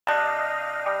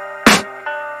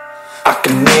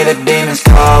can hear the demons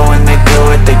call when they do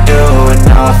what they do. And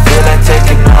now I feel like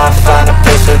taking off, find a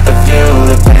place with a view.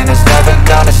 The pain is never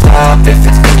gonna stop if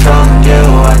it's controlling you.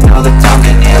 I know that time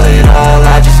can heal it all,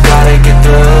 I just gotta get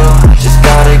through. I just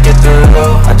gotta get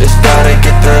through, I just gotta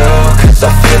get through. Cause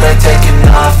I feel like taking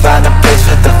off, find a place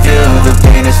with a view. The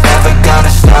pain is never gonna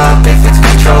stop if it's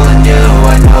controlling you.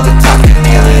 I know that time can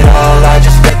heal it all, I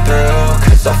just get through.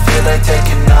 Cause I feel like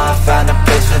taking off, find a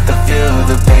place with a view.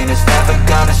 The pain is never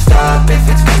gonna stop if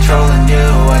it's controlling you.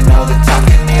 I know that time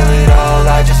can heal it all,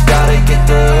 I just gotta get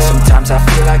through. Sometimes I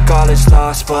feel like all is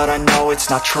lost, but I know it's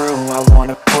not true. I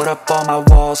wanna put up all my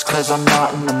walls cause I'm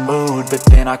not in the mood, but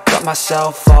then I cut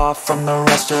myself off from the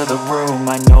rest of the room.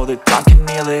 I know that time can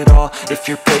heal it all if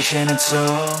you're patient and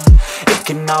soon. It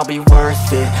can all be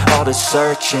worth it, all the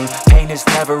searching. Pain is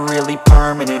never really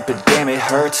permanent, but damn it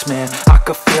hurts, man. I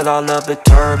could feel all of the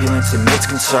turbulence and it's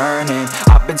concerning.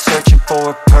 I've been searching for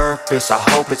a purpose, I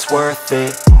hope it's worth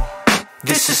it.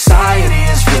 This society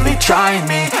is really trying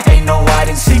me. Ain't no hide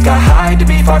and seek, I hide to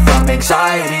be far from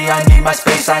anxiety. I need my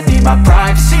space, I need my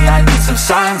privacy. I need some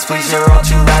silence, please, you're all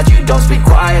too loud. You don't speak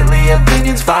quietly,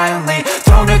 opinions violently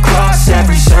thrown across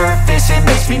every surface. It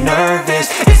makes me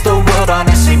nervous, it's the world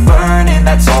honestly burning.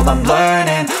 That's all I'm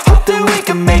learning, hope that we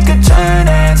can make a turn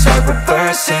and start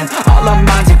reversing. All our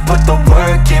minds and put the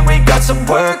work in, we got some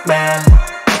work, man.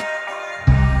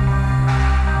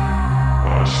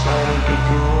 I started to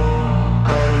go.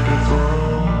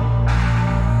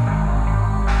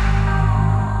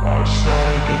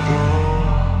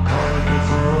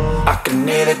 I can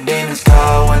hear the demons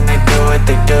call when they do what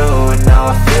they do. And now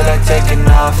I feel like taking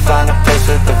off, find a place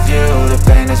with a view. The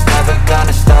pain is never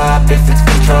gonna stop if it's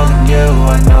controlling you.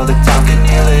 I know that time can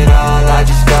heal it all, I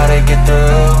just gotta get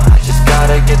through. I just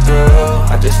gotta get through,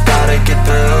 I just gotta get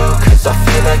through. Cause I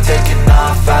feel like taking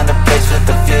off, find a place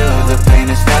with a view. The pain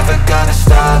is never gonna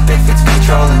stop if it's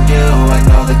controlling you. I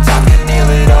know that time can heal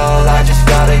it all, I just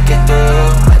gotta get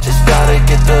through. I just gotta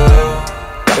get through.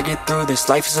 Gotta get through this,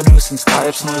 life is a nuisance, tie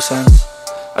up some loose ends.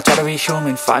 I try to be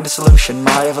human, find a solution,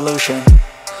 my evolution.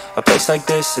 A place like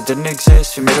this, it didn't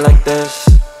exist, we made it like this.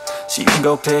 So you can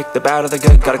go pick the bad or the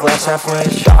good, got a glass half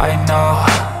wish. I know,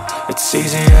 it's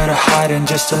easier to hide than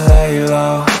just to lay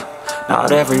low.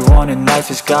 Not everyone in life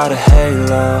has got a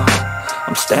halo.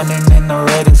 I'm standing in the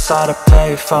red inside a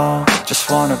payphone,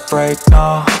 just wanna break,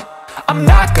 no. I'm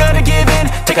not gonna give in,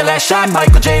 take a last shot,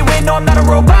 Michael J. Win. No, I'm not a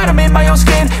robot, I'm in my own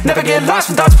skin. Never get lost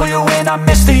when thoughts pull you in. I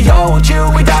miss the old you,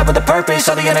 we died with a purpose.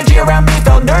 All the energy around me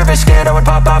felt nervous, scared I would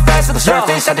pop out fast to the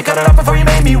surface. Had to cut it off before you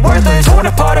made me worthless. Torn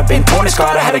apart, I've been torn and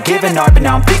scarred. I had to give an art, but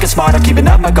now I'm thinking smart. I'm keeping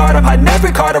up my guard, I'm hiding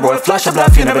every card. A royal flush of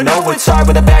love, you never know what's hard.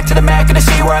 With a back to the mat, gonna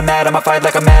see where I'm at. I'ma fight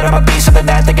like I'm mad, I'ma be something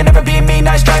that they can never be me.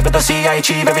 Nice try, but they'll see I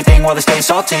achieve everything while they stay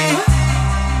salty.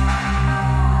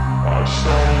 I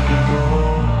started to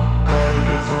go.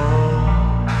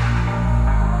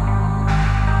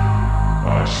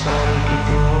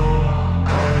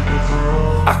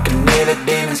 I can hear the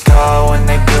demons call when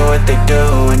they do what they do.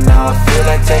 And now I feel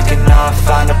like taking off,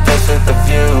 find a place with a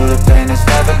view. The pain is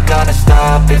never gonna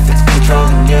stop if it's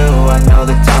controlling you. I know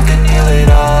the time